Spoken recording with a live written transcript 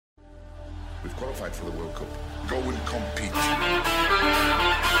We've qualified for the World Cup. Go and compete.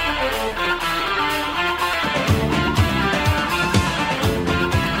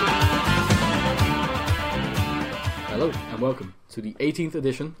 Hello and welcome to the 18th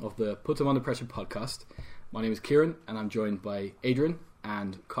edition of the Put 'em Under Pressure podcast. My name is Kieran and I'm joined by Adrian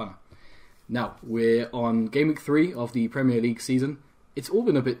and Connor. Now, we're on game week 3 of the Premier League season. It's all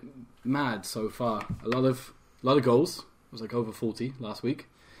been a bit mad so far. A lot of goals. It was like over 40 last week.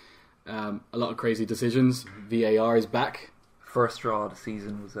 A lot of crazy decisions. VAR is back. First draw of the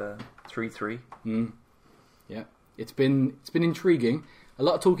season was 3-3. Yeah, it's been intriguing. A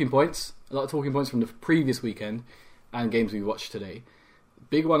lot of talking points. A lot of talking points from the previous weekend and games we watched today.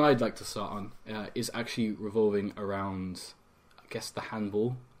 Big one I'd like to start on is actually revolving around, I guess, the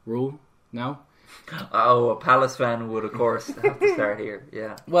handball rule now. Oh, a Palace fan would, of course, have to start here.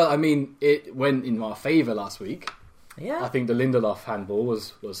 Yeah. Well, I mean, it went in our favour last week. Yeah. I think the Lindelof handball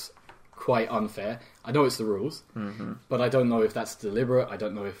was quite unfair. I know it's the rules, but I don't know if that's deliberate. I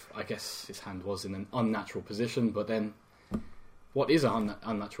don't know if, I guess his hand was in an unnatural position, but then what is an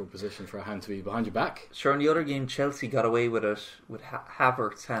unnatural position for a hand to be behind your back? Sure, in the other game, Chelsea got away with it, with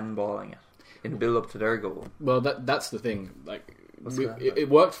Havertz handballing it in the build-up to their goal. Well, that's the thing. Like, it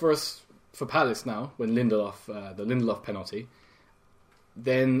worked for us, for Palace now, when the Lindelof penalty.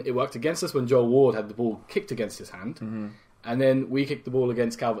 Then it worked against us when Joel Ward had the ball kicked against his hand. And then we kicked the ball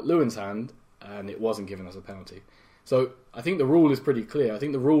against Calvert-Lewin's hand, and it wasn't given as a penalty. So I think the rule is pretty clear. I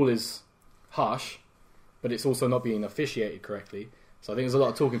think the rule is harsh, but it's also not being officiated correctly. So I think there's a lot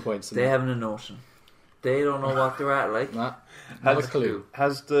of talking points. They haven't a notion. They don't know what they're at, like. Not a clue.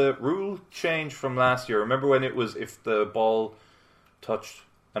 Has the rule changed from last year? Remember when it was if the ball touched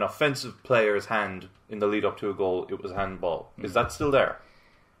an offensive player's hand in the lead up to a goal, it was a handball. Is that still there?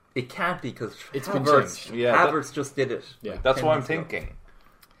 It can't be, because It's been changed. Havertz just did it. Yeah. That's what I'm thinking.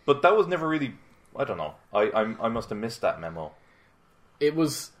 But that was never really... I don't know. I must have missed that memo. It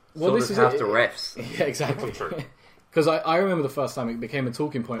was... Well, so this is half the refs. Yeah, exactly. Because I remember the first time it became a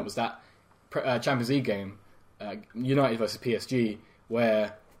talking point was that Champions League game, United versus PSG,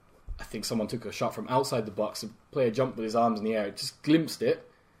 where I think someone took a shot from outside the box, the player jumped with his arms in the air, just glimpsed it,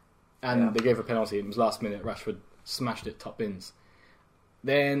 and they gave a penalty. It was last minute. Rashford smashed it top bins.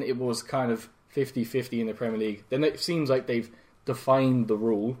 Then it was kind of 50-50 in the Premier League. Then it seems like they've defined the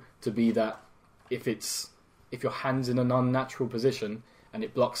rule to be that if your hand's in an unnatural position and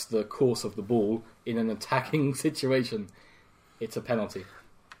it blocks the course of the ball in an attacking situation, it's a penalty.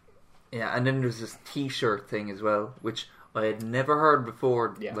 Yeah, and then there's this T-shirt thing as well, which I had never heard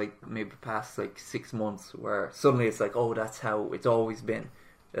before, like maybe the past 6 months, where suddenly it's like, oh, that's how it's always been.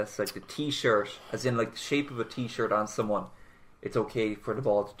 That's like the T-shirt, as in like the shape of a T-shirt on someone. It's okay for the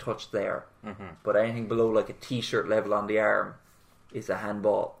ball to touch there. But anything below like a T-shirt level on the arm is a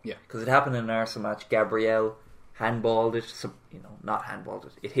handball. Yeah. Because it happened in an Arsenal match. Gabriel handballed it. So, not handballed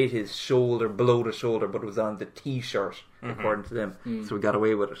it. It hit his shoulder, below the shoulder, but it was on the T-shirt, according to them. So we got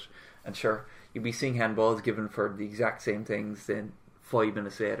away with it. And sure, you'd be seeing handballs given for the exact same things then 5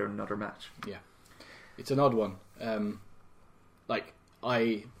 minutes later in another match. Yeah. It's an odd one.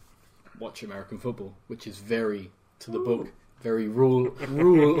 I watch American football, which is very to the book. Very rule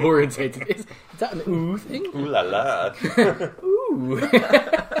orientated. Is that an ooh thing? Ooh la la. Ooh.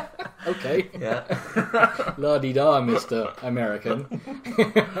 Okay. Yeah. La di da, Mr. American.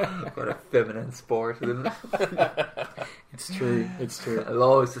 What a feminine sport, isn't it? It's true. I've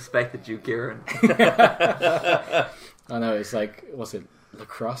always suspected you, Kieran. I know, it's like, what's it?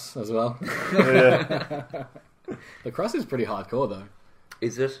 Lacrosse as well? Yeah. Lacrosse is pretty hardcore though.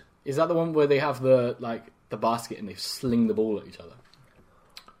 Is it? Is that the one where they have the basket and they sling the ball at each other?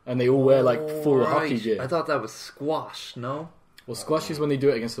 And they all wear full hockey gear. I thought that was squash, no? Well, squash is when they do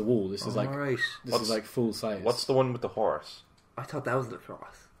it against the wall. This is This is full size. What's the one with the horse? I thought that was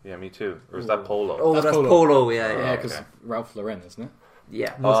lacrosse. Yeah, me too. Or is that polo? Oh, that's polo, yeah. Yeah, because Ralph Lauren, isn't it?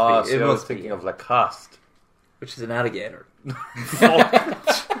 Yeah, must be. I was thinking of Lacoste. Which is an alligator.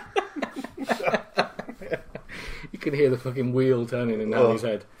 You can hear the fucking wheel turning in Nanny's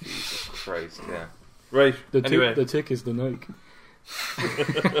head. Jesus Christ, yeah. Right, The tick is the nuke.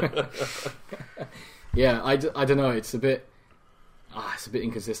 Yeah, I don't know. It's a bit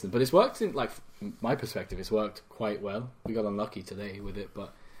inconsistent, but it's worked in from my perspective. It's worked quite well. We got unlucky today with it,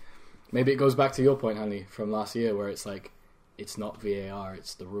 but maybe it goes back to your point, Hanley, from last year, where it's like it's not VAR,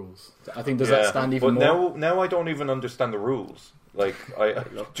 it's the rules. I think does that stand even more? But now I don't even understand the rules. Like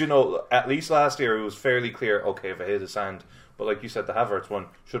at least last year it was fairly clear. Okay, if I hit his hand, but like you said, the Havertz one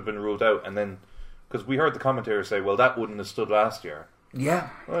should have been ruled out, and then because we heard the commentator say, "Well, that wouldn't have stood last year." Yeah,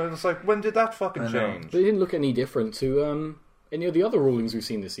 well, it's like, when did that fucking change? But it didn't look any different to any of the other rulings we've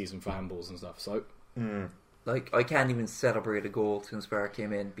seen this season for handballs and stuff. So, Like, I can't even celebrate a goal since VAR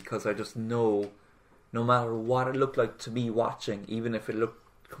came in because I just know, no matter what it looked like to me watching, even if it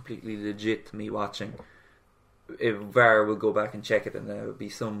looked completely legit to me watching, if VAR will go back and check it and there will be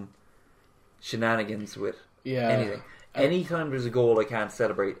some shenanigans with anything. Anytime there's a goal, I can't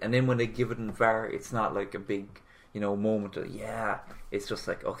celebrate. And then when they give it in VAR, it's not like a big, moment of, it's just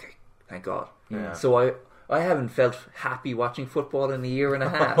like, okay, thank God. Yeah. So I haven't felt happy watching football in a year and a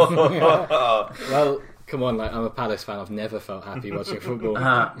half. well, come on, like I'm a Palace fan. I've never felt happy watching football.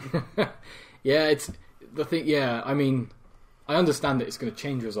 Yeah, it's the thing. Yeah, I mean, I understand that it's going to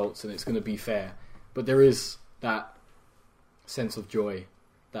change results and it's going to be fair, but there is that sense of joy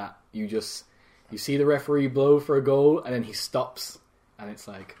that you see the referee blow for a goal and then he stops and it's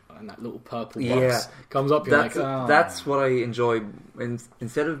like, and that little purple box comes up. You're that's what I enjoy.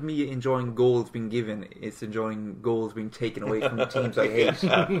 Instead of me enjoying goals being given, it's enjoying goals being taken away from the teams I hate.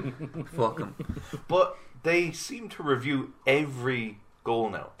 Fuck them. But they seem to review every goal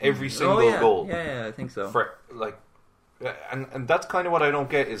now, every single goal. Yeah, I think so. For like, and that's kind of what I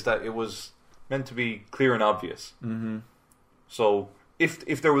don't get is that it was meant to be clear and obvious. Mm-hmm. So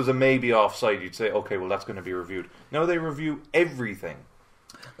if there was a maybe offside, you'd say, okay, well that's going to be reviewed. Now they review everything.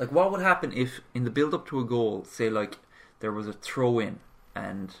 Like, what would happen if, in the build-up to a goal, say, like, there was a throw-in,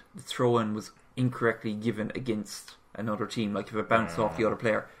 and the throw-in was incorrectly given against another team, like if it bounced off the other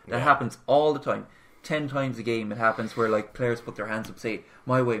player. That happens all the time. 10 times a game it happens where, like, players put their hands up, say,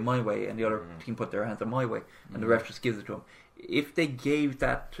 my way, and the other team put their hands up, my way, and the ref just gives it to them. If they gave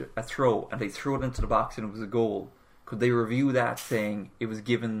that a throw, and they threw it into the box and it was a goal, could they review that saying it was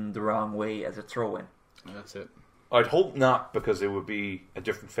given the wrong way as a throw-in? That's it. I'd hope not, because it would be a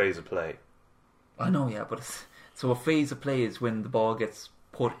different phase of play. I know, yeah, but so a phase of play is when the ball gets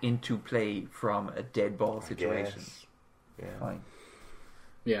put into play from a dead ball situation. Yeah. Fine.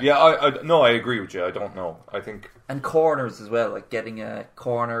 Yeah, I agree with you. I don't know. I think... And corners as well, like getting a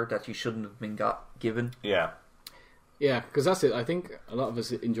corner that you shouldn't have been given. Yeah. Yeah, because that's it. I think a lot of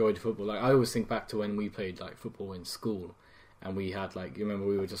us enjoyed football. Like, I always think back to when we played like football in school, and we had like, you remember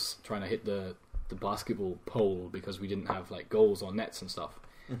we were just trying to hit the basketball pole because we didn't have like goals or nets and stuff.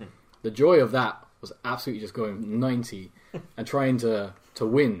 Mm-hmm. The joy of that was absolutely just going 90 and trying to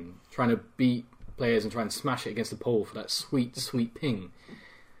win, trying to beat players and trying to smash it against the pole for that sweet ping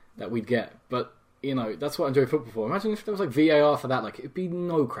that we'd get. But that's what I enjoy football for. Imagine if there was like VAR for that, like it'd be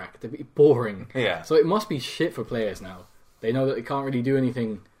no crack, it'd be boring. Yeah. So it must be shit for players now. They know that they can't really do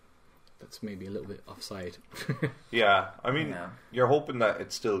anything that's maybe a little bit offside. Yeah, I mean, you're hoping that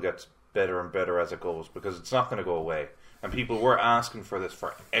it still gets better and better as it goes, because it's not going to go away. And people were asking for this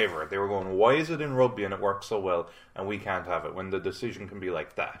forever. They were going, why is it in rugby and it works so well and we can't have it when the decision can be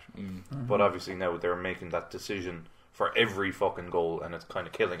like that? Mm-hmm. But obviously now they're making that decision for every fucking goal and it's kind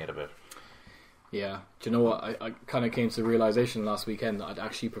of killing it a bit. Yeah. Do you know what? I kind of came to the realisation last weekend that I'd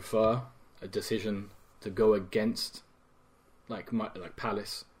actually prefer a decision to go against like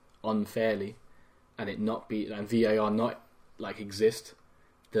Palace unfairly and it not be, and VAR not like exist,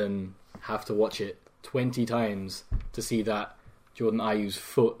 than have to watch it 20 times to see that Jordan Ayew's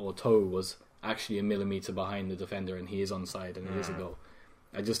foot or toe was actually a millimetre behind the defender and he is onside and it is a goal.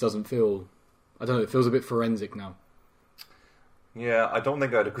 It just doesn't feel... I don't know, it feels a bit forensic now. Yeah, I don't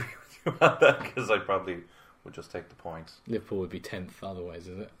think I'd agree with you about that, because I probably would just take the points. Liverpool would be 10th otherwise,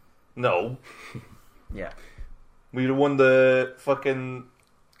 is it? No. Yeah. We'd have won the fucking...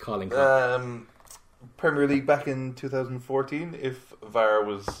 Carling Cup. Premier League back in 2014 if VAR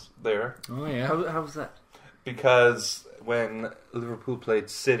was there. Oh yeah. How was that? Because when Liverpool played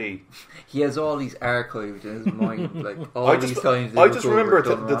City, he has all these archived in his mind, like these times. I just remember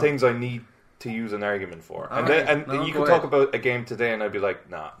the things I need to use an argument for, you could talk about a game today, and I'd be like,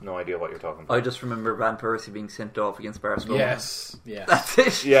 nah, no idea what you're talking about. I just remember Van Persie being sent off against Barcelona. Yes, that's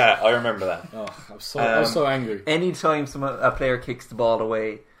it. Yeah, I remember that. Oh, I was so angry. Anytime a player kicks the ball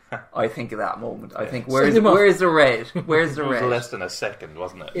away, I think of that moment. I think, where's the red? Where's the red? It was less than a second,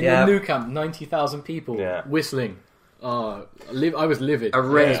 wasn't it? In the Nou Camp, 90,000 people whistling. Oh, I was livid. A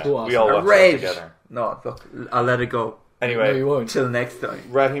red. We all watched that together. No, look, I'll let it go. Anyway, no, you won't. Till next time.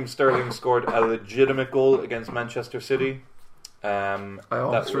 Raheem Sterling scored a legitimate goal against Manchester City. I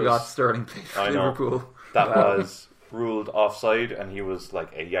almost forgot Sterling played for Liverpool. That was ruled offside, and he was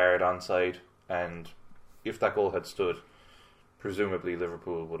like a yard onside. And if that goal had stood, presumably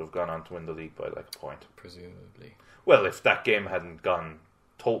Liverpool would have gone on to win the league by like a point. Presumably. Well, if that game hadn't gone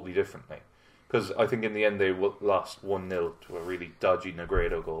totally differently. Because I think in the end they lost 1-0 to a really dodgy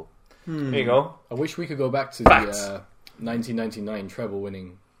Negredo goal. There you go. I wish we could go back to the 1999 treble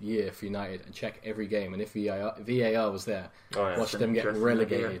winning year for United and check every game, and if VAR was there, watch That's them get interesting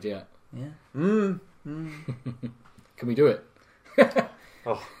relegated. idea. Yeah. Yeah. Can we do it?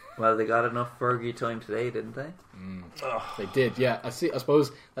 Oh, Well, they got enough Fergie time today, didn't they? They did. Yeah. I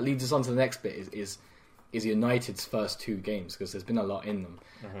suppose that leads us on to the next bit. Is United's first 2 games, because there's been a lot in them,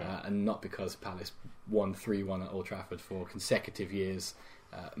 and not because Palace won 3-1 at Old Trafford for consecutive years.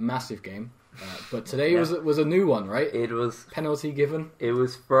 Massive game, but today was a new one, right? It was Penalty given. It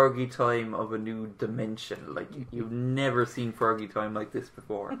was Fergie time of a new dimension. Like, you've never seen Fergie time like this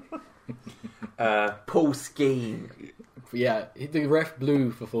before. Post game, Yeah, the ref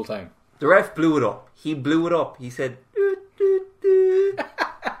blew for full time. the ref blew it up. He blew it up. He said, "Doo, doo, doo."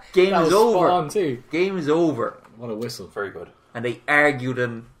 "Game That is was over. spot on too. Game is over." What a whistle! very good. And they argued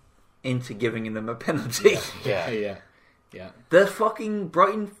him into giving him a penalty. Yeah. The fucking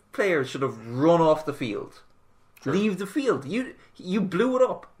Brighton players should have run off the field. Leave the field. You blew it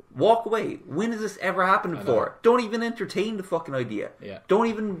up. Walk away. When has this ever happened before? Don't even entertain the fucking idea. Yeah. Don't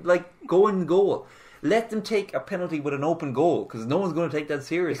even go in goal. Let them take a penalty with an open goal, because no one's going to take that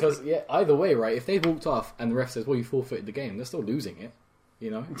seriously. Because either way, right? If they walked off and the ref says, "Well, you forfeited the game," they're still losing it. You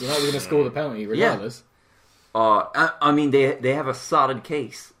know, you're not going to score the penalty regardless. I mean, they have a solid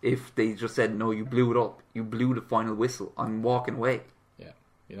case if they just said, "No, you blew it up. You blew the final whistle. I'm walking away." Yeah,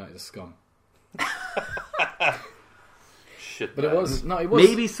 United are scum. Shit, But it was.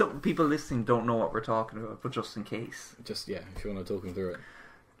 Maybe some people listening don't know what we're talking about, but just in case. Just if you want to talk them through it.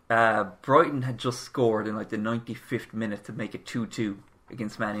 Brighton had just scored in the 95th minute to make it 2-2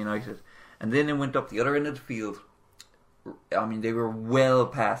 against Man United, and then it went up the other end of the field. I mean, they were well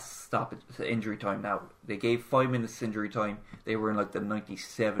past injury time now. They gave 5 minutes injury time. They were in the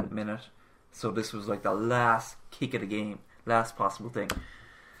 97th minute, so this was the last kick of the game, last possible thing.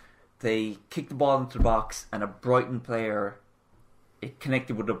 They kicked the ball into the box, and it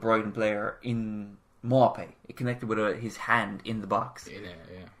connected with a Brighton player in Maupay. It connected with his hand in the box,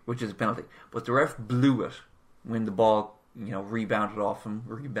 which is a penalty. But the ref blew it when the ball, rebounded off him,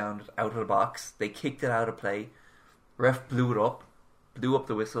 rebounded out of the box. They kicked it out of play. Ref blew up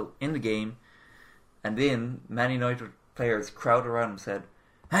the whistle in the game, and then Man United players crowded around him and said,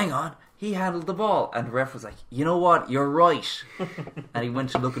 "Hang on, he handled the ball." And the ref was like, "You know what, you're right." And he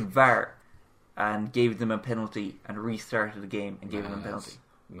went to look at VAR and gave them a penalty and restarted the game and gave them a penalty.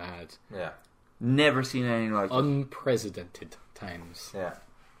 Mad. Yeah. Never seen anything like it. Unprecedented times. Yeah.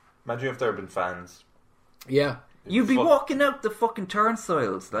 Imagine if there had been fans. Yeah. You'd be walking out the fucking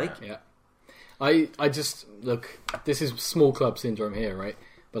turnstiles, Yeah. I just look. This is small club syndrome here, right?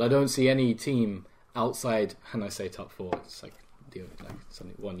 But I don't see any team outside, and I say top 4. It's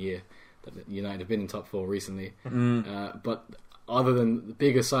something 1 year that United have been in top 4 recently. But other than the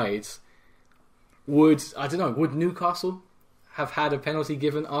bigger sides, would Newcastle have had a penalty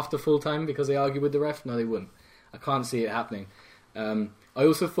given after full time because they argued with the ref? No, they wouldn't. I can't see it happening. I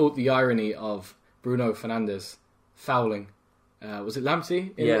also thought the irony of Bruno Fernandes fouling. Was it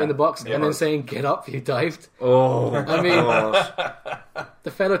Lamptey in the box? Yeah. And then saying, "Get up, you dived." Oh, I mean,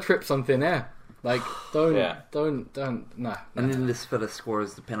 the fella trips on thin air. Don't, nah. And then this fella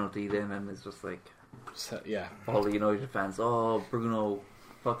scores the penalty then, and it's just all the United fans, "Oh, Bruno,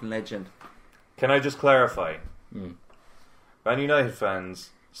 fucking legend." Can I just clarify? Man United fans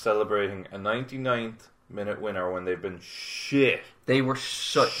celebrating a 99th minute winner when they've been shit. They were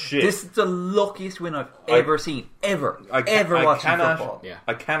shit. This is the luckiest win I've ever seen. Ever watching football. Yeah.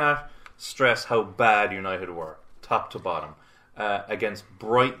 I cannot stress how bad United were, top to bottom. Against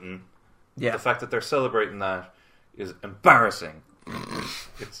Brighton, the fact that they're celebrating that is embarrassing.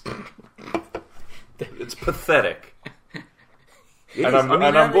 It's pathetic.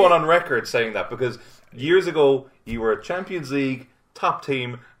 I'm going on record saying that, because years ago you were a Champions League top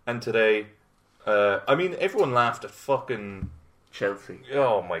team, and today, everyone laughed at fucking Chelsea.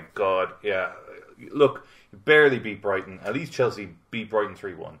 Oh my god, yeah. Look, you barely beat Brighton. At least Chelsea beat Brighton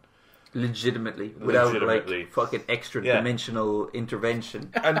 3-1. Without fucking extra dimensional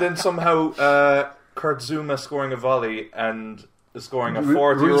intervention. And then somehow Kurt Zuma scoring a volley and scoring a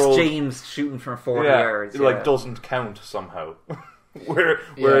 40-year-old Reece James shooting from 40 yards. Doesn't count somehow.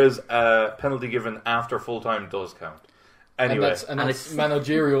 Whereas penalty given after full time does count. Anyway, and that's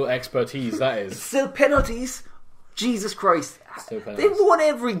managerial expertise. That is still penalties. Jesus Christ, they've won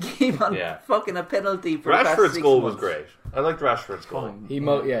every game on fucking a penalty. For Rashford's goal was great. I liked Rashford's goal. He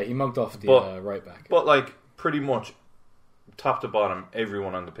mugged off the right back. But pretty much top to bottom,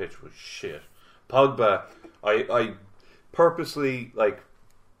 everyone on the pitch was shit. Pogba, I purposely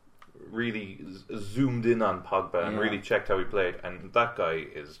really zoomed in on Pogba and really checked how he played, and that guy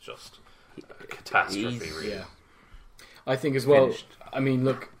is just a catastrophe. Really. Yeah. I think as well. Finished. I mean,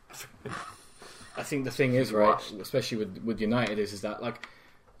 look. I think the thing is, right, Watched. especially with United, is that like,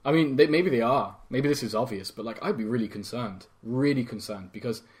 I mean, maybe they are. Maybe this is obvious, but like, I'd be really concerned,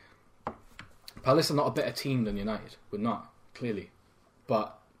 because Palace are not a better team than United. We're not, clearly,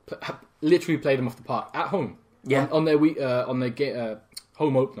 but literally played them off the park at home. Yeah. on their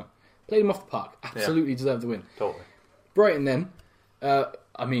home opener, played them off the park. Absolutely deserved the win. Totally. Brighton then.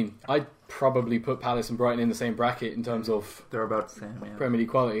 I mean, I'd probably put Palace and Brighton in the same bracket in terms of They're about the same, yeah. Premier League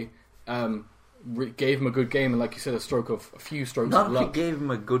quality. Gave him a good game, and like you said, a few strokes Not of only luck. gave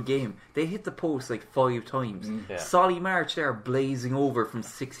him a good game, they hit the post like 5 times. Yeah. Solly March there blazing over from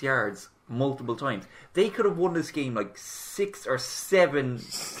 6 yards multiple times. They could have won this game like 6 or 7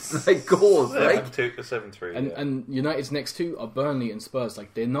 like goals, right? 7-3. And United's next two are Burnley and Spurs.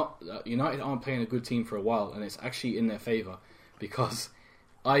 Like they're not United aren't playing a good team for a while, and it's actually in their favour because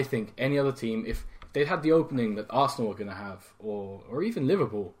I think any other team, if they'd had the opening that Arsenal were going to have, or even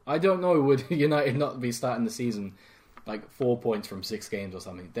Liverpool, I don't know, would United not be starting the season like 4 points from 6 games or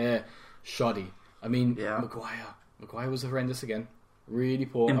something? They're shoddy. I mean, Yeah. Maguire was horrendous again. Really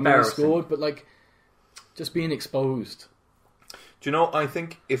poor. I mean, he Embarrassing. scored, but like just being exposed. Do you know, I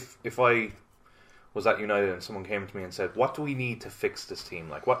think if I was at United and someone came to me and said, what do we need to fix this team?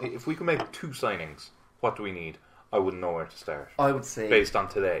 Like, what if we could make 2 signings, what do we need? I wouldn't know where to start. I would say Based on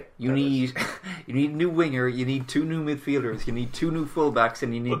today. you need a new winger, you need 2 new midfielders, you need 2 new fullbacks,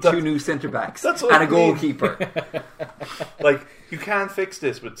 and you need But that's- 2 new centre backs that's what and I a mean. goalkeeper. Like, you can't fix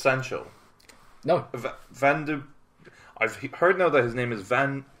this with Sancho. No, I've heard now that his name is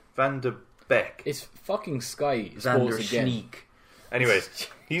Van de Beek. it's fucking Sky Xander Sports again. Schneek. Anyways,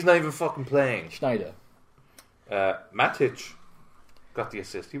 he's not even fucking playing. Schneider. Matic got the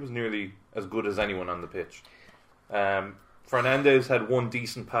assist. He was nearly as good as anyone on the pitch. Fernandes had one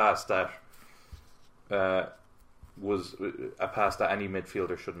decent pass that was a pass that any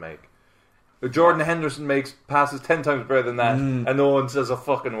midfielder should make. Jordan Henderson makes passes 10 times better than that, and no one says a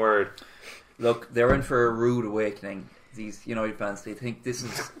fucking word. Look, they're in for a rude awakening. These United fans, they think this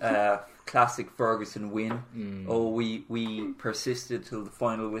is a classic Ferguson win. Oh, we persisted till the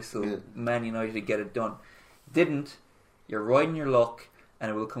final whistle. Man United get it done. Didn't. You're riding your luck, and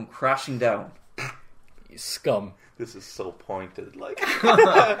it will come crashing down. You scum. This is so pointed. Like,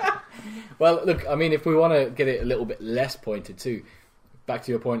 Well, look, I mean, if we want to get it a little bit less pointed too, back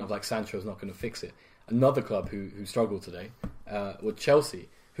to your point of like Sancho's not going to fix it. Another club who struggled today were Chelsea,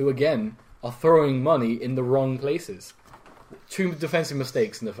 who again are throwing money in the wrong places. 2 defensive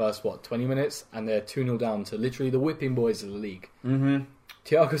mistakes in the first 20 minutes, and they're 2-0 down to literally the whipping boys of the league. Mm-hmm.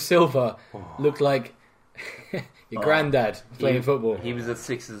 Thiago Silva looked like your granddad playing football. He was at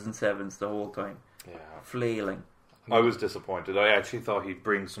 6s and 7s the whole time, yeah. flailing. I was disappointed. I actually thought he'd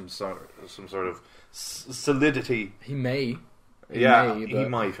bring some sort of solidity. He may. He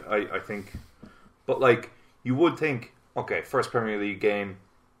might. I think, but like you would think, okay, first Premier League game,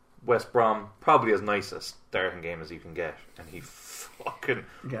 West Brom, probably as nice a starting game as you can get, and he fucking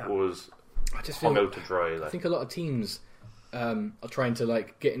was I just hung feel, out to dry. Like. I think a lot of teams are trying to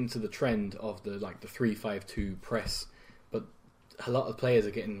like get into the trend of the 3-5-2 press, but a lot of players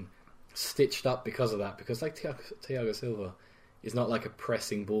are getting stitched up because of that. Because like Thiago Silva is not like a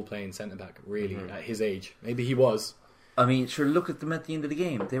pressing ball playing centre back really at his age. Maybe he was. I mean, sure. Look at them at the end of the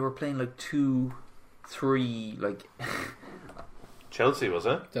game. They were playing like 2-3, like Chelsea, was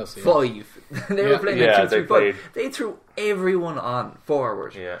it? Chelsea, 5. They were playing Yeah, like 2-3-5. they played. They threw everyone on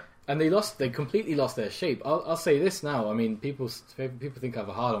forward. Yeah. And they completely lost their shape. I'll say this now. I mean, people think I have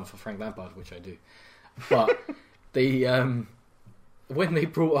a hard on for Frank Lampard, which I do. But they when they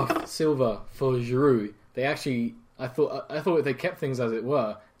brought off Silva for Giroud, they actually I thought if they kept things as it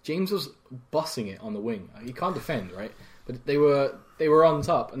were, James was bossing it on the wing. He can't defend, right? But they were on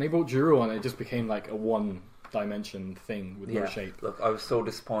top, and they brought Giroud on. And it just became like a one-dimension thing with no shape. Look, I was so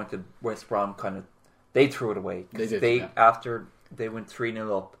disappointed. West Brom they threw it away. They did. After they went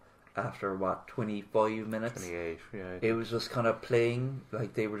 3-0 up. After 25 minutes, 28. Yeah. it was just kind of playing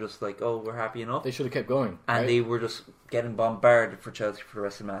like they were just like, oh, we're happy enough. They should have kept going, and right? they were just getting bombarded for Chelsea for the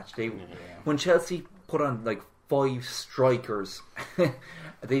rest of the match. When Chelsea put on like 5 strikers,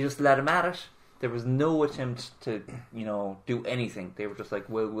 they just let them at it. There was no attempt to do anything. They were just like,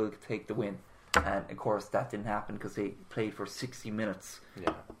 we'll take the win, and of course that didn't happen because they played for 60 minutes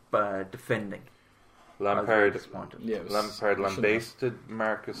defending. Lampard lambasted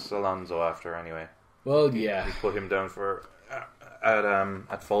Marcus Alonso after anyway. Well, yeah, He put him down for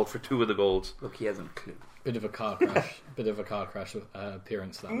at fault for 2 of the goals. Look, he hasn't a clue. bit of a car crash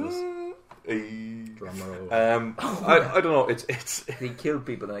appearance that was. Drum roll. I don't know. It's He killed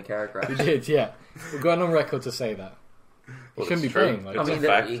people in a car crash. He did, yeah. We're going on record to say that. He shouldn't be it's true. playing. Like, I It's a mean,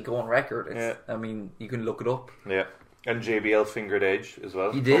 fact. he go on record. Yeah. I mean, you can look it up. Yeah. And JBL fingered Edge as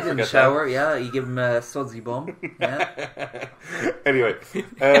well. He Don't did in the forget shower. Yeah, he gave him a sudsy bum. Yeah. that. Anyway,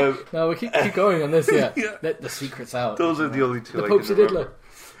 no, we keep going on this. Yeah, let the secrets out. those are the only two The I Pope's can a diddler.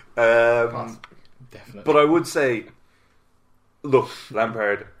 remember. Definitely. But I would say, look,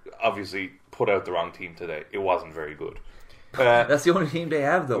 Lampard obviously put out the wrong team today. It wasn't very good. That's the only team they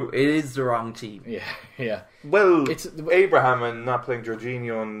have, though. It is the wrong team. Yeah. Well, It's- Abraham and not playing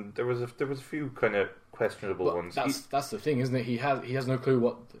Jorginho, and there was a few kind of questionable But ones. that's the thing, isn't it? He has no clue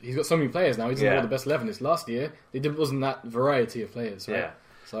what he's got. So many players now. He doesn't know what the best 11 is. Last year, wasn't that variety of players. Right? Yeah.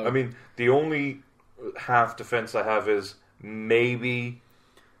 So I mean, the only half defense I have is maybe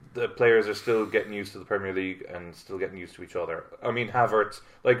the players are still getting used to the Premier League and still getting used to each other. I mean, Havertz,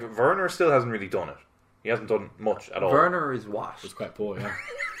 like Werner, still hasn't really done it. He hasn't done much at all. Werner is washed. it's quite poor. Yeah.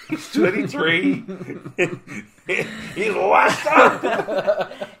 He's 23. He's washed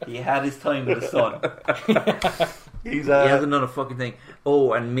up. He had his time in the sun. He's He hasn't done a fucking thing.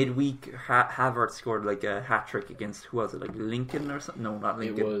 Oh, and midweek, Havertz scored like a hat trick against, who was it, like Lincoln or something? No, not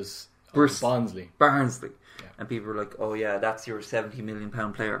It Lincoln. was Bristol. Barnsley. Barnsley. Yeah. And people were like, "Oh yeah, that's your £70 million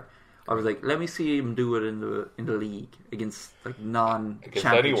player." I was like, "Let me see him do it in the league against like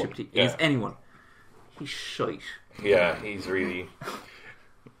non-championship anyone. team, Yeah. against anyone." He's shite. Yeah, he's really.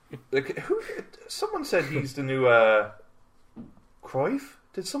 Like, someone said he's the new Cruyff.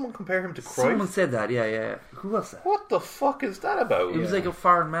 Did someone compare him to Cruyff? Someone said that. Yeah. Who was that? What the fuck is that about? He was like a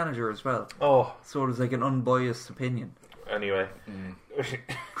foreign manager as well, Oh, so it was like an unbiased opinion. anyway, he's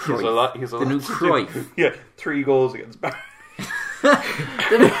Cruyff. a lot. He's a The lot new to do. Cruyff. Yeah, 3 goals against Bayern.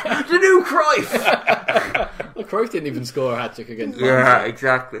 The new Cruyff. Well, Cruyff didn't even score a hat trick against. Yeah, Barnsley.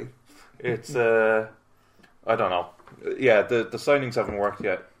 exactly. It's I don't know. Yeah, the signings haven't worked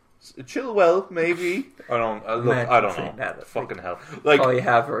yet. Chilwell, maybe. I don't. Look, I don't Imagine know. saying that. Fucking hell. Like, Kai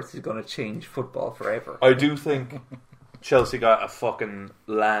Havertz is going to change football forever. I do think Chelsea got a fucking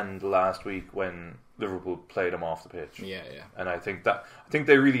land last week when Liverpool played them off the pitch. Yeah. And I think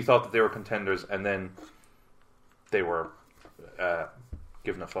they really thought that they were contenders, and then they were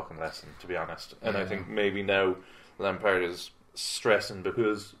given a fucking lesson, to be honest. And I think maybe now Lampard is stressing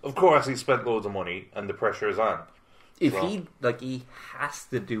because, of course, he spent loads of money and the pressure is on. If So- he has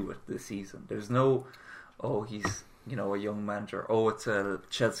to do it this season. There's no, he's a young manager. Oh, it's a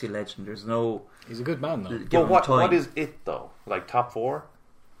Chelsea legend. There's no. He's a good man though. give But him what time. is it though? Like top 4?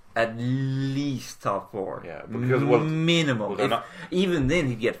 At least top 4. Yeah, because, well, minimum. well, they're not- Even then,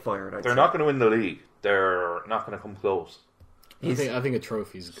 he'd get fired. I'd They're say. not going to win the league. They're not going to come close. I think a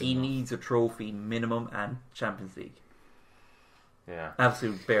trophy's good. He enough. needs a trophy minimum and Champions League. Yeah.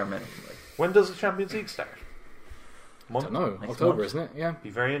 Absolute bare minimum. Like. When does the Champions League start? I don't know. Next October, month. isn't it? Yeah. Be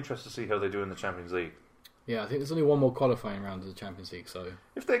very interested to see how they do in the Champions League. Yeah, I think there's only one more qualifying round of the Champions League, so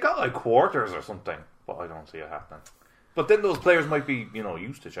If they got like quarters or something, but I don't see it happening. But then those players might be,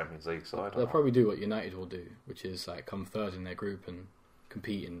 used to Champions League, so I don't they'll know. probably do what United will do, which is like come third in their group and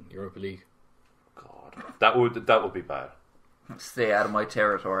compete in Europa League. God, that would be bad. Stay out of my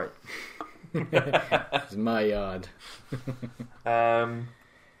territory. It's my yard.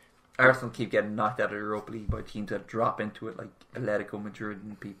 Arsenal keep getting knocked out of the Europa League by teams that drop into it, like Atletico Madrid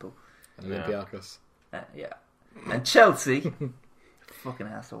and people. And Yeah. Olympiacos. Yeah. And Chelsea. Fucking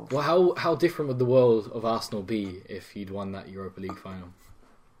assholes. Well, how different would the world of Arsenal be if he'd won that Europa League final?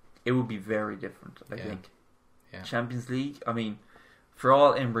 It would be very different, I Yeah. think. Yeah. Champions League, I mean, for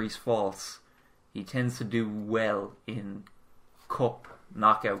all Emery's faults, he tends to do well in cup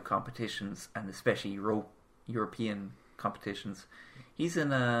knockout competitions and especially European competitions. He's in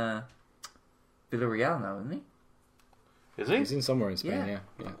Villarreal now, isn't he? Is he? He's in somewhere in Spain,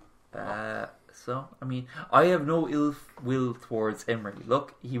 Yeah. yeah. So, I mean, I have no ill will towards Emery.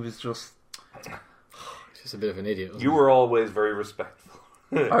 Look, he was just... He's just a bit of an idiot. wasn't You he? were always very respectful.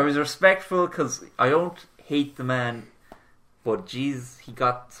 I was respectful because I don't hate the man, but geez, he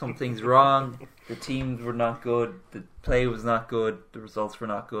got some things wrong. The teams were not good. The play was not good. The results were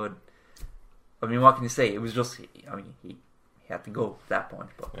not good. I mean, what can you say? It was just, I mean, he had to go at that point.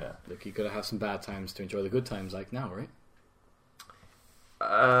 But Yeah. Look, you got to have some bad times to enjoy the good times, like now, right?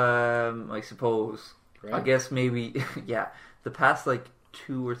 I suppose. Right. I guess maybe, yeah. The past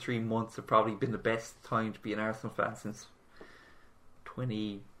 2 or 3 months have probably been the best time to be an Arsenal fan since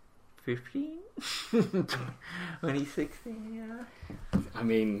 2015, 2016. Yeah, I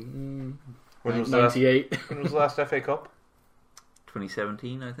mean, When was the last- 98. When was the last FA Cup?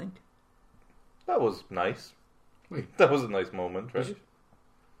 2017, I think. That was nice. Wait. That was a nice moment, right? Did you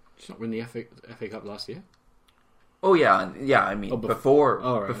not win the FA Cup last year? Oh yeah, yeah. I mean, Oh, before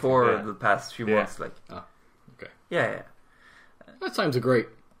oh, right, before okay. the past few Yeah. months, Okay. Yeah. That times are great.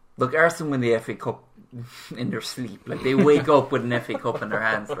 Look, Arsenal win the FA Cup in their sleep. Like, they wake up with an FA Cup in their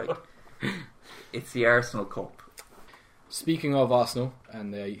hands. Like, it's the Arsenal Cup. Speaking of Arsenal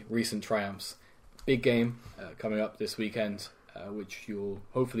and their recent triumphs, big game coming up this weekend, which you'll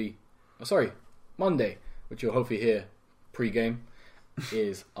hopefully... Monday, which you'll hopefully hear pre-game,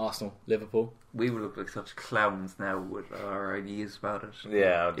 is Arsenal-Liverpool. We would look like such clowns now with our ideas about it.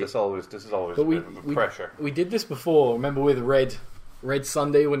 Yeah, this is always a bit of a pressure. We did this before, remember with Red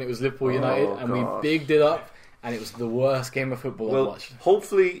Sunday when it was Liverpool United, and we bigged it up, and it was the worst game of football I've watched.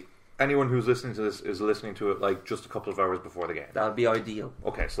 Hopefully anyone who's listening to this is listening to it like just a couple of hours before the game. That would be ideal.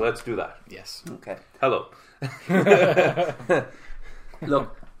 Okay, so let's do that. Yes. Okay. Hello.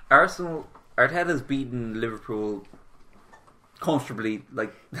 Look, Arsenal... Arteta's beaten Liverpool comfortably,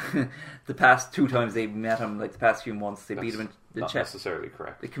 like the past 2 times they met him, like the past few months. They beat him in the not necessarily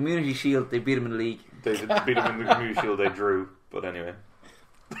correct. The Community Shield, they beat him in the league. They didn't beat him in the Community Shield, they drew, but anyway.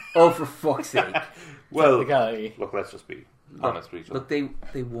 Oh, for fuck's sake. Well, technicality. Look, let's just be honest with each other. Look,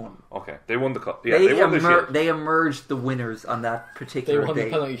 they won. Okay, they won the cup. Yeah, they won the shield. They emerged the winners on that particular day. They won day. the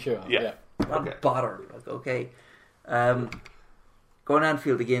penalty shootout. Yeah. Not bother. Like, okay. Going to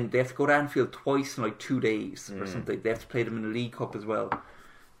Anfield again, they have to go to Anfield twice in like 2 days or something. They have to play them in the League Cup as well.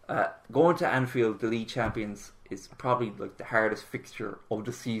 Going to Anfield, the league champions, is probably like the hardest fixture of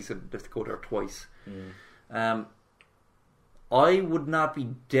the season. They have to go there twice. I would not be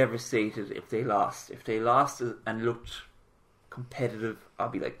devastated if they lost. If they lost and looked competitive, I'll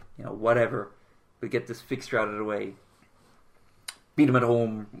be like, whatever. We'll get this fixture out of the way. Beat them at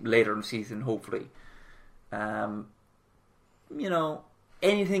home later in the season, hopefully.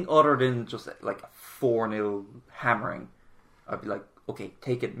 Anything other than just like a 4-0 hammering, I'd be like, okay,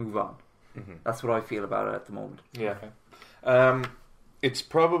 take it, move on. That's what I feel about it at the moment. Yeah. It's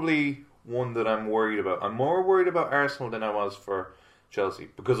probably one that I'm worried about. I'm more worried about Arsenal than I was for Chelsea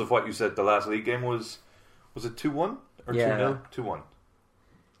because of what you said. The last league game was it 2-1 or 2-0? 2-1.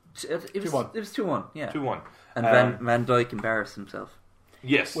 It was 2-1, yeah. 2-1. And Van Dijk embarrassed himself.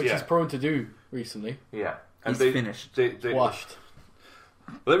 Yes, which he's prone to do recently. Yeah. And he's finished. They washed.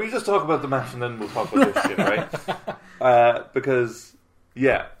 Let me just talk about the match and then we'll talk about this shit, right? Because,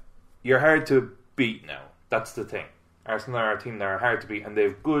 you're hard to beat now. That's the thing. Arsenal are a team that are hard to beat and they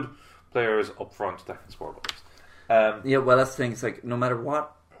have good players up front that can score goals. Well, that's the thing. It's like, no matter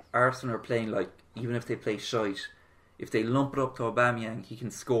what Arsenal are playing like, even if they play shite, if they lump it up to Aubameyang, he can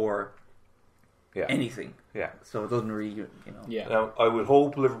score anything. Yeah. So it doesn't really, Yeah. Now, I would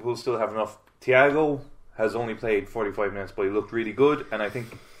hope Liverpool still have enough. Thiago has only played 45 minutes, but he looked really good. And I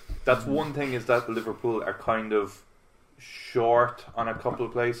think that's one thing is that Liverpool are kind of short on a couple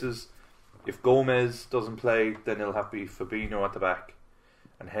of places. If Gomez doesn't play, then it'll have to be Fabinho at the back.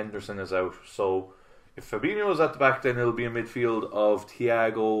 And Henderson is out. So if Fabinho is at the back, then it'll be a midfield of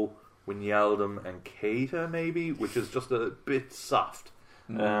Thiago, Wijnaldum and Keita maybe, which is just a bit soft.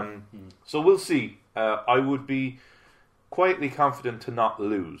 So we'll see. I would be quietly confident to not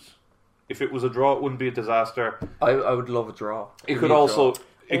lose. If it was a draw, it wouldn't be a disaster. I would love a draw. It could also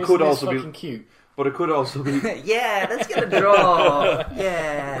be cute. But it could also be yeah, let's get a draw.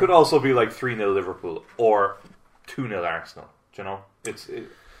 Yeah. It could also be like 3-0 Liverpool or 2-0 Arsenal. Do you know?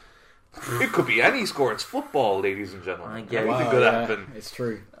 It could be any score. It's football, ladies and gentlemen. Anything could happen. It's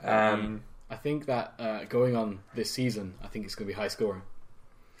true. I think that going on this season, I think it's going to be high scoring.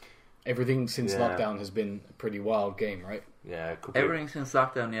 Everything since lockdown has been a pretty wild game, right? Yeah, it could be. Everything since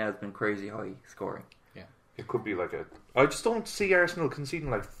lockdown, has been crazy high scoring. Yeah, it could be like I just don't see Arsenal conceding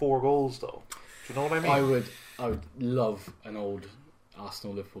like 4 goals, though. Do you know what I mean? I would love an old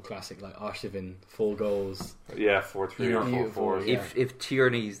Arsenal Liverpool classic like Arshavin 4 goals. Yeah, 4-3 or 4-4. If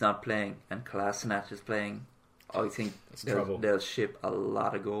Tierney's not playing and Kolasinac is playing, I think they'll ship a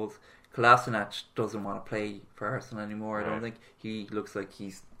lot of goals. Kolasinac doesn't want to play for Arsenal anymore. Right. I don't think he looks like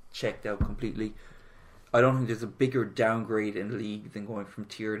he's checked out completely. I don't think there's a bigger downgrade in the league than going from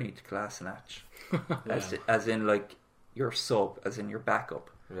Tierney to Kolasinac. As in like your sub, as in your backup.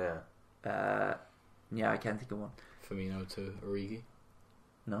 Yeah. I can't think of one. Firmino to Origi.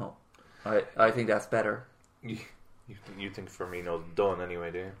 No, I think that's better. You think Firmino's done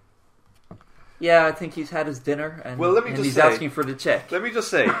anyway, do you? Yeah, I think he's had his dinner and, he's asking for the check. Let me just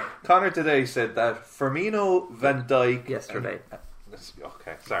say, Connor today said that Firmino, Van Dijk... Yesterday.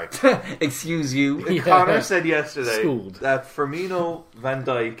 Okay, sorry. Excuse you. Yeah. Connor said yesterday Schooled. that Firmino, Van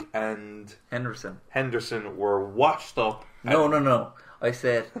Dijk and Henderson were washed up. No. I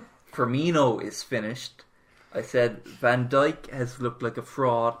said Firmino is finished. I said Van Dijk has looked like a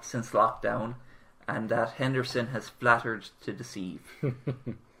fraud since lockdown, and that Henderson has flattered to deceive.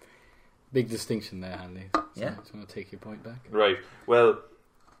 Big distinction there, Hanley. So Yeah. I just want to take your point back. Right. Well,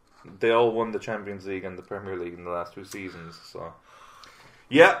 they all won the Champions League and the Premier League in the last 2 seasons, so...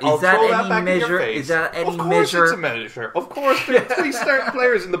 Yeah, I'll that throw that any back measure- in your face. is that any of course measure- it's a measure. Of course, they had 3 starting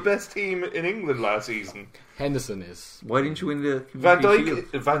players in the best team in England last season. Henderson is. Why didn't you win the Van Community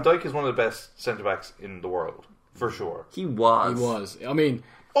Shield? Dijk is one of the best centre-backs in the world, for sure. He was. He was. I mean,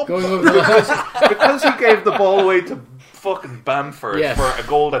 Oh, going over the last... because he gave the ball away to fucking Bamford Yes. for a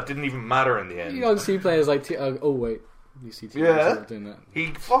goal that didn't even matter in the end. You don't see players like... oh, wait. You see teams Yeah. doing that.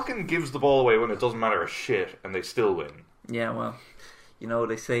 He fucking gives the ball away when it doesn't matter a shit, and they still win. Yeah, well, you know,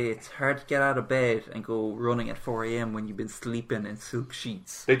 they say it's hard to get out of bed and go running at 4 a.m. when you've been sleeping in silk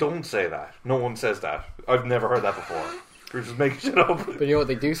sheets. They don't say that. No one says that. I've never heard that before. We're just making shit up. But you know what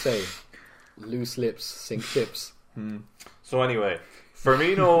they do say? Loose lips sink ships. So anyway,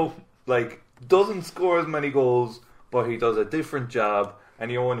 Firmino, doesn't score as many goals, but he does a different job, and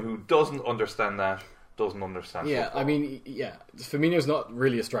anyone who doesn't understand that doesn't understand Yeah, football. I mean, yeah. Firmino's not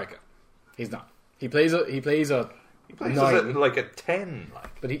really a striker. He's not. He plays a He plays 9. as a 10,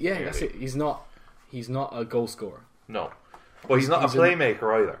 But that's it. He's not a goal scorer. No. But he's not a he's a-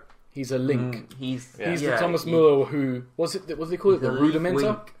 playmaker either. He's a link. He's He's the Thomas Muller who what do they call it? The lead rudimenter?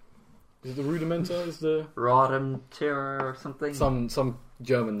 wing. Is it the rudimenter? Is the Rodenter or something? some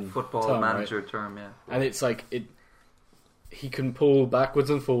German football term, manager right? term, yeah. And it's like he can pull backwards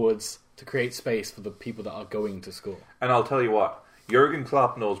and forwards to create space for the people that are going to score. And I'll tell you what, Jurgen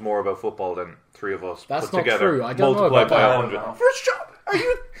Klopp knows more about football than 3 of us That's put not together. true. I don't know multiplied about by that. 100. I don't know. First job! Are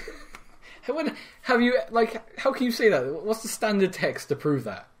you... How can you say that? What's the standard text to prove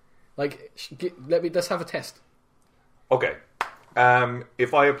that? Let's have a test. Okay.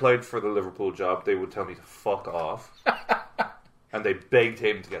 If I applied for the Liverpool job, they would tell me to fuck off. And they begged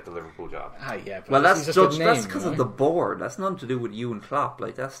him to get the Liverpool job. Yeah. But Well, that's just a name, that's because right? of the board. That's nothing to do with you and Klopp.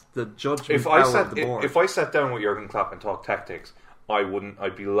 That's the judgment If power I of the board. if I sat down with Jurgen Klopp and talked tactics,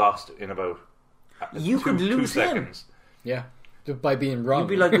 I'd be lost in about You could two lose him. seconds. Yeah, just by being wrong. You'd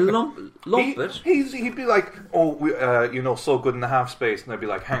be like, lump it. He'd be like, so good in the half space, and I'd be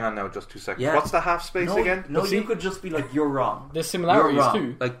like, hang on now, just 2 seconds. Yeah. What's the half space again? No, But see- you could just be like, you're wrong. There's You're similarities wrong.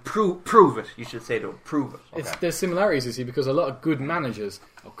 too. Like, prove it. You should say to him, prove it. There's similarities, you see, because a lot of good managers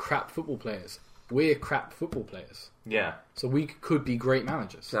are crap football players. We're crap football players, Yeah. so we could be great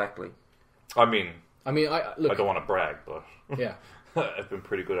managers. Exactly. I mean, I I don't want to brag, but yeah, I've been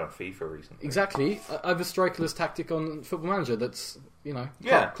pretty good on FIFA recently. exactly. I have a strikerless tactic on Football Manager. That's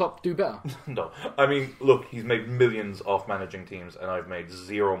Yeah. Klopp do better. No, I mean, look, he's made millions off managing teams, and I've made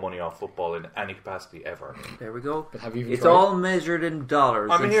 0 money off football in any capacity ever. There we go. But have you even It's tried? all measured in dollars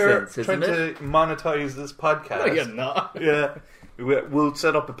I'm and here cents, trying isn't it? to monetize this podcast. No, you're not. Yeah. We'll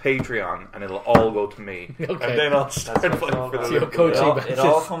set up a Patreon and it'll all go to me. Okay. And then I'll start That's what fighting it's all for the about. So you're Liverpool coaching job. back. It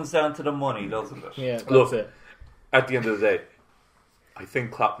all comes down to the money, doesn't it? Yeah, that's Look, it. At the end of the day, I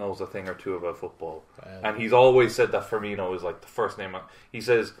think Klopp knows a thing or two about football. And he's always said that Firmino is like the first name. He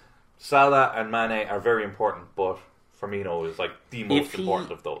says Salah and Mane are very important, but Firmino is like the most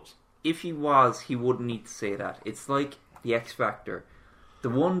important of those. If he was, he wouldn't need to say that. It's like the X Factor. The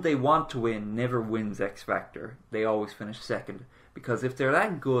one they want to win never wins X Factor. They always finish second. Because if they're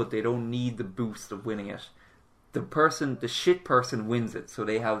that good, they don't need the boost of winning it. The shit person wins it, so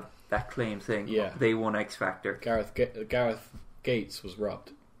they have that claim saying Yeah. they won X Factor. Gareth Gates was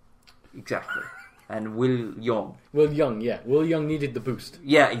robbed. Exactly. And Will Young. Will Young needed the boost.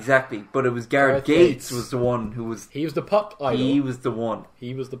 Yeah, exactly. But it was Gareth Gates was the one who was... He was the pop idol. He was the one.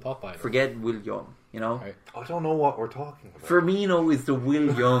 He was the pop idol. Forget Will Young, you know? Right. I don't know what we're talking about. Firmino is the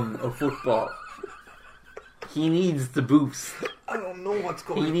Will Young of football. He needs the boost. I don't know what's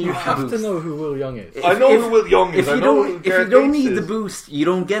going He on. needs You the have boost. to know who Will Young is. I know who Will Young is. If I you know don't, who if you Gareth don't Gates need the is. boost, you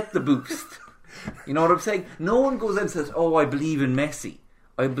don't get the boost. You know what I'm saying? No one goes out and says, "Oh, I believe in Messi.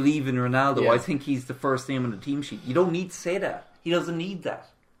 I believe in Ronaldo. Yeah. I think he's the first name on the team sheet." You don't need to say that. He doesn't need that.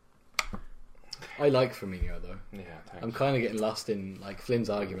 I like Firmino though. Yeah, thanks. I'm kind of getting lost in Flynn's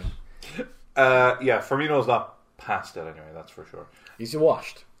argument. Firmino's not past it anyway, that's for sure. He's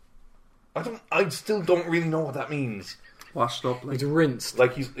washed. I still don't really know what that means. Washed up, like He's rinsed.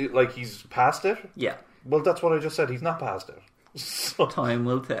 Like he's past it? yeah. Well, that's what I just said. He's not past it. So, Time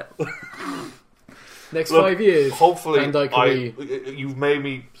will tell. Next look, 5 years, hopefully, Van Dijk will be... you've made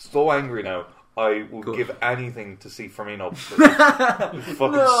me so angry now. I will Good. give anything to see Firmino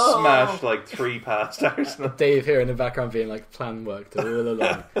fucking smash like 3 past Arsenal. Dave here in the background being like, plan worked all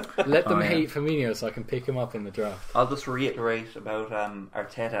along. Let them Oh, yeah. hate Firmino so I can pick him up in the draft. I'll just reiterate about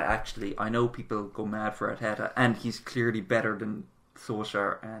Arteta. Actually, I know people go mad for Arteta, and he's clearly better than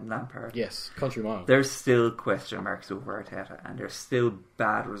Solskjaer and Lampard. Yes, country mile. There's still question marks over Arteta, and there's still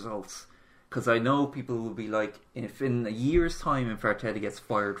bad results. because I know people will be like, if in a year's time, if Arteta gets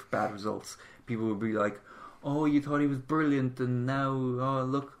fired for bad results, people will be like, "Oh, you thought he was brilliant, and now, oh,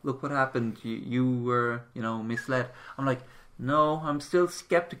 look what happened. You were, misled." I'm like, no, I'm still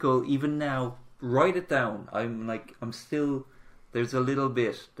skeptical even now. Write it down. I'm still. There's a little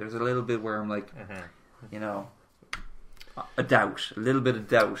bit where I'm like, a little bit of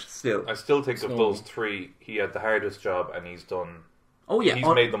doubt still. I still think of those three, he had the hardest job, and he's done. Oh yeah, he's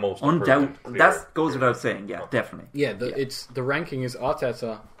made the most. Undoubtedly, that goes without saying. Yeah, definitely. Yeah, it's the ranking is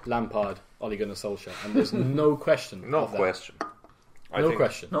Arteta, Lampard, Ole Gunnar Solskjaer, and there's no question. No question. No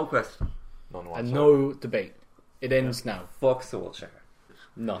question. No question. None whatsoever. And no debate. It ends now. Fuck Solskjaer.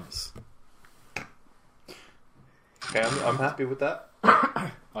 None's. Okay, I'm happy with that.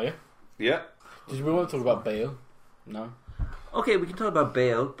 Are you? Yeah. Did we want to talk about Bale? No. Okay, we can talk about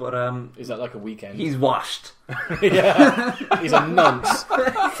Bale, but is that like a weekend? he's washed. Yeah, he's a nonce.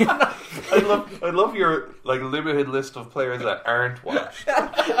 I love your limited list of players that aren't washed.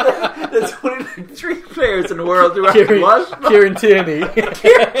 There's only 3 players in the world who aren't washed. Kieran Tierney,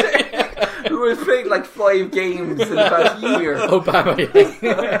 who has played 5 games in the past year. Obama,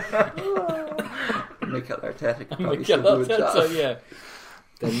 Mikel Arteta could probably Mikel still do a job. Arteta, yeah.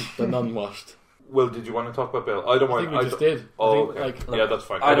 The non-washed. Well, did you want to talk about Bale? I don't I want. think we just did. Oh, I think, okay. Yeah, that's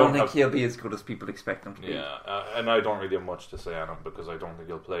fine. I don't think he'll be as good as people expect him to be. Yeah, and I don't really have much to say on him because I don't think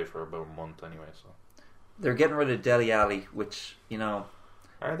he'll play for about a month anyway. So they're getting rid of Dele Alli, which are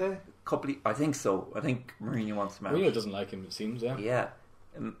they? I think so. I think Mourinho wants him out. Mourinho doesn't like him. It seems, yeah. Yeah.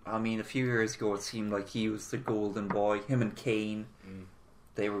 I mean, a few years ago, it seemed like he was the golden boy. Him and Kane,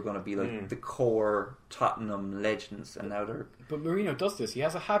 they were going to be the core Tottenham legends, and now they're. But Mourinho does this. He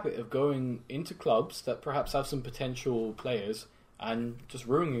has a habit of going into clubs that perhaps have some potential players and just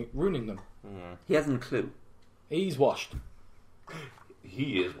ruining them. He hasn't a clue. He's washed.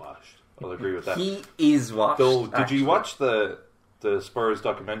 He is washed. I'll agree with that. He is washed. Though, did you watch the Spurs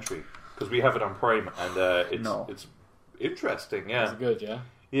documentary? Because we have it on Prime, and it's interesting. Yeah, It's good, yeah.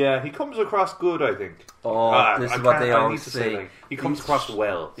 Yeah, he comes across good, I think. This is what they always say. He comes across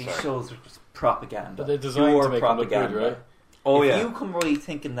well. These shows are just propaganda. But they're designed to make him look good, right? Oh, if you come away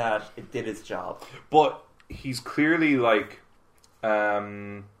thinking that it did its job. But he's clearly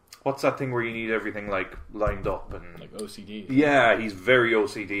what's that thing where you need everything lined up and like OCD. Yeah, he's very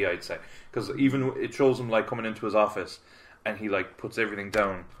OCD, I'd say, because even it shows him coming into his office and he puts everything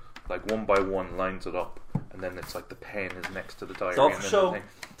down one by one, lines it up, and then it's the pen is next to the diary. It's all for show.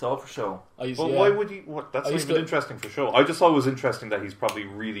 It's all for show. Why would he? That's not even interesting for show. I just thought it was interesting that he's probably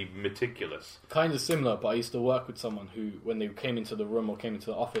really meticulous. Kind of similar, but I used to work with someone who, when they came into the room or came into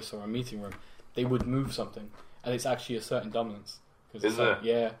the office or a meeting room, they would move something, and it's actually a certain dominance. Is it?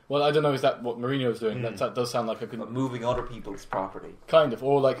 Yeah. Well, I don't know. Is that what Mourinho's doing? That does sound like a good. But moving other people's property. Kind of,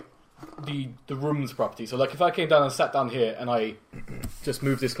 or the room's property. So if I came down and sat down here and I just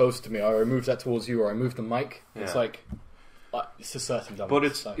moved this closer to me, or I moved that towards you, or I moved the mic, it's it's a certain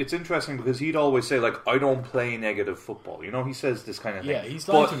dominance. But it's interesting because he'd always say I don't play negative football. He says this kind of thing. Yeah, he's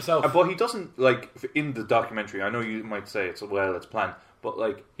lying to himself. But he doesn't in the documentary. I know you might say it's planned,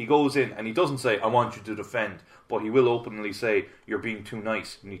 but he goes in and he doesn't say I want you to defend, but he will openly say you're being too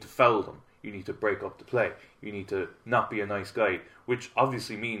nice. You need to foul them. You need to break up the play. You need to not be a nice guy, which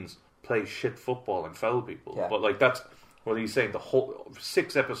obviously means play shit football and foul people. Yeah. But that's what he's saying. The whole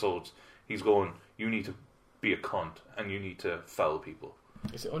 6 episodes, he's going, you need to be a cunt and you need to foul people.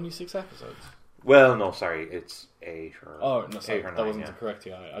 Is it only 6 episodes? Well, no, sorry, it's 8 or oh no, sorry, 8 or 9, that wasn't the correct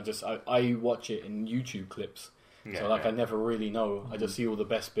thing. I watch it in YouTube clips, so I never really know. I just see all the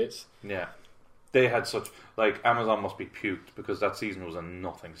best bits. Yeah, they had such Amazon must be puked because that season was a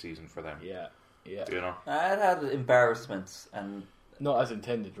nothing season for them. Yeah. It had embarrassments and. Not as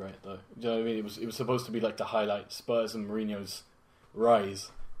intended, right? Though, do you know what I mean? It was supposed to be to highlight Spurs and Mourinho's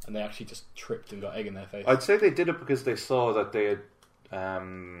rise, and they actually just tripped and got egg in their face. I'd say they did it because they saw that they had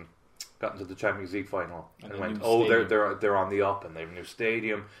gotten to the Champions League final and went, "Oh, they're on the up and they have a new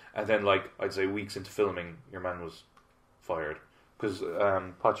stadium." And then, I'd say weeks into filming, your man was fired because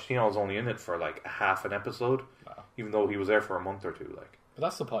Pochettino was only in it for a half an episode, even though he was there for a month or two. But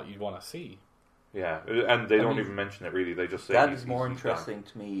that's the part you'd want to see. Yeah, and they don't even mention it really. They just say that is more interesting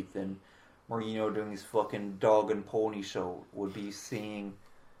to me than Mourinho doing his fucking dog and pony show. Would be seeing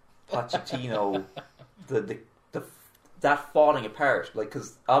Pochettino that falling apart.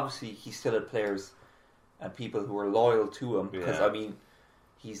 Because obviously he still had players and people who were loyal to him. Because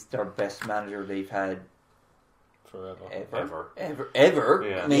he's their best manager they've had forever, ever.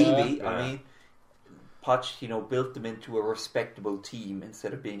 Yeah. Maybe. Yeah. I mean. Pochettino built them into a respectable team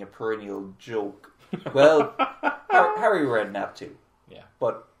instead of being a perennial joke. Well, Harry Redknapp too. Yeah.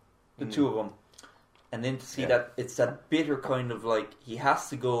 But, the two of them. And then to see that it's that bitter kind of like he has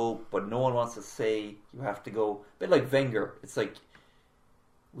to go, but no one wants to say you have to go. A bit like Wenger. It's like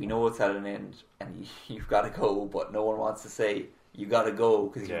we know it's at an end, and you've got to go, but no one wants to say you got to go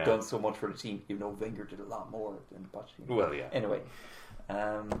because you've done so much for the team. Even though Wenger did a lot more than Pochettino. Well, yeah. Anyway,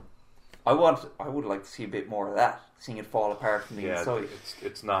 I would like to see a bit more of that, seeing it fall apart from the inside.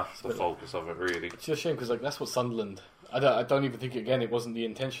 It's not the focus of it really. It's just a shame because like that's what Sunderland. I don't even think again it wasn't the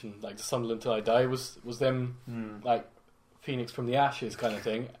intention. Like the Sunderland Till I Die was them like Phoenix from the ashes kind of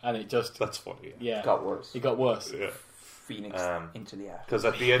thing, and it just that's funny. Yeah, it got worse. It got worse. Yeah. Phoenix into the ashes. Because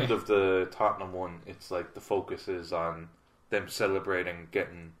at the end of the Tottenham one, it's like the focus is on them celebrating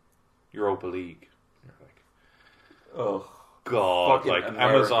getting Europa League. You're like, oh God! Like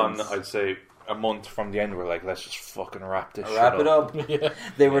Americans. Amazon, I'd say a month from the end, we're like, let's just fucking wrap this. Wrap shit it up. Yeah.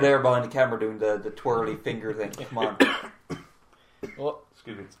 They were there behind the camera doing the twirly finger thing. Come on. Well,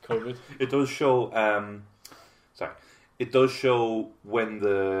 excuse me. it's COVID. It does show. It does show when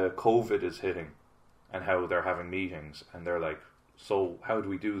the COVID is hitting, and how they're having meetings, and they're like, "So how do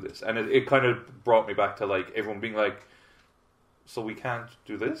we do this?" And it kind of brought me back to like everyone being like, "So we can't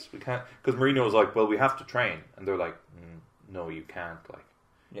do this? We can't?" Because Mourinho was like, "Well, we have to train," and they're like, "No, you can't." Like,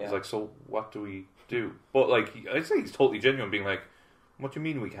 he's like, "So what do we do?" But like, I'd say he's totally genuine, being like, "What do you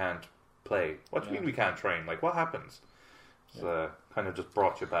mean we can't play? What do you mean we can't train? Like, what happens?" So kind of just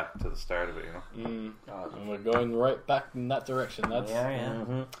brought you back to the start of it, you know. And we're going right back in that direction. That's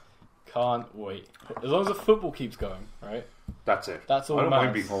can't wait. As long as the football keeps going, right? That's it. That's all I don't that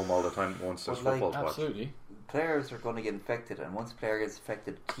mind matters. being home all the time once there's football to watch. Absolutely. Players are going to get infected, and once a player gets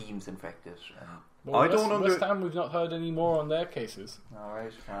infected, teams infected. Well, I don't West Ham, we've not heard any more on their cases. All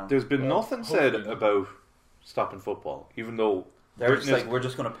right. There's been nothing said hopefully. about stopping football, even though They're just like, we're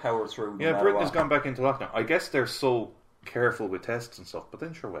just going to power through. Yeah, Britain has gone back into lockdown. I guess they're so careful with tests and stuff, but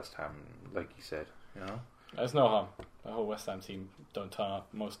then sure, West Ham, like you said, you know. There's no harm. The whole West Ham team don't turn up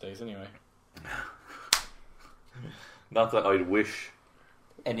most days anyway. Not that I'd wish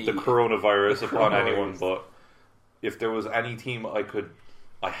the coronavirus upon anyone, but if there was any team I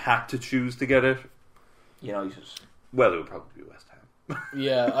had to choose to get it, you know, you just... well, it would probably be West Ham.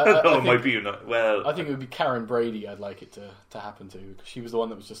 Yeah, I think, it might be well. I think it would be Karen Brady. I'd like it to happen to, because she was the one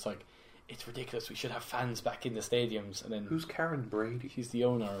that was just like, it's ridiculous. We should have fans back in the stadiums. And then who's Karen Brady? She's the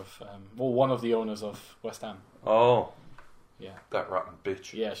owner of, one of the owners of West Ham. Oh, yeah, that rotten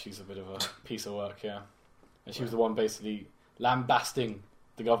bitch. Yeah, she's a bit of a piece of work. Yeah, and she was the one basically lambasting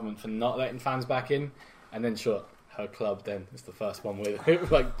the government for not letting fans back in, and then sure, her club then is the first one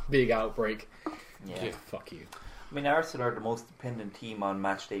with like big outbreak. Yeah, fuck you. I mean, Arsenal are the most dependent team on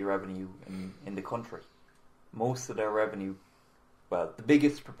match day revenue in the country. Most of their revenue, well, the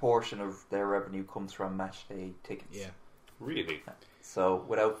biggest proportion of their revenue comes from match day tickets. Yeah, really. So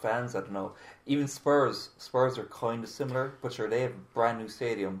without fans, I don't know. Even Spurs are kind of similar, but sure, they have a brand new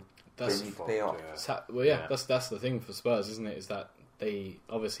stadium. They need to pay off. Yeah. That's the thing for Spurs, isn't it? Is that they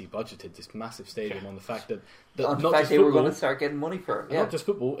obviously budgeted this massive stadium on the fact that on the not fact just they football, were going to start getting money for it. Yeah. Not just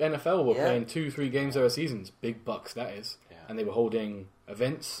football, NFL were playing 2-3 games there a season, big bucks that is, and they were holding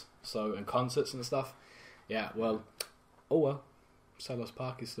events, and concerts and stuff. Yeah, well, Selhurst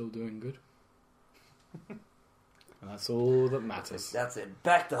Park is still doing good. And that's all that matters. That's it.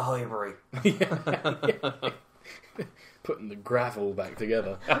 Back to Highbury. Yeah. Putting the gravel back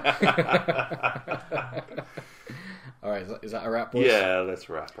together. Alright, is that a wrap, boys? Yeah, let's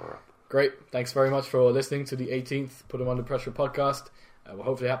wrap her up. Great. Thanks very much for listening to the 18th Put 'em Under Pressure podcast. We'll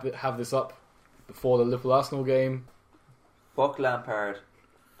hopefully have this up before the Liverpool-Arsenal game. Fuck Lampard.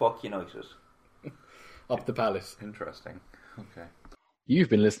 Fuck United. Up the Palace. Interesting. Okay. You've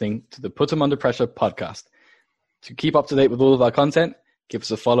been listening to the Put 'em Under Pressure podcast. To keep up to date with all of our content, give us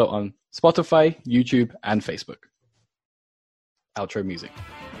a follow on Spotify, YouTube, and Facebook. Outro music.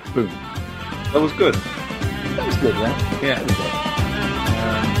 Boom. That was good. That was good, right? Yeah.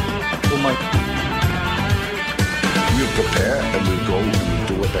 Mike. We'll prepare and we'll go and we'll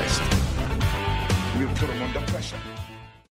do our best. We'll put them under pressure.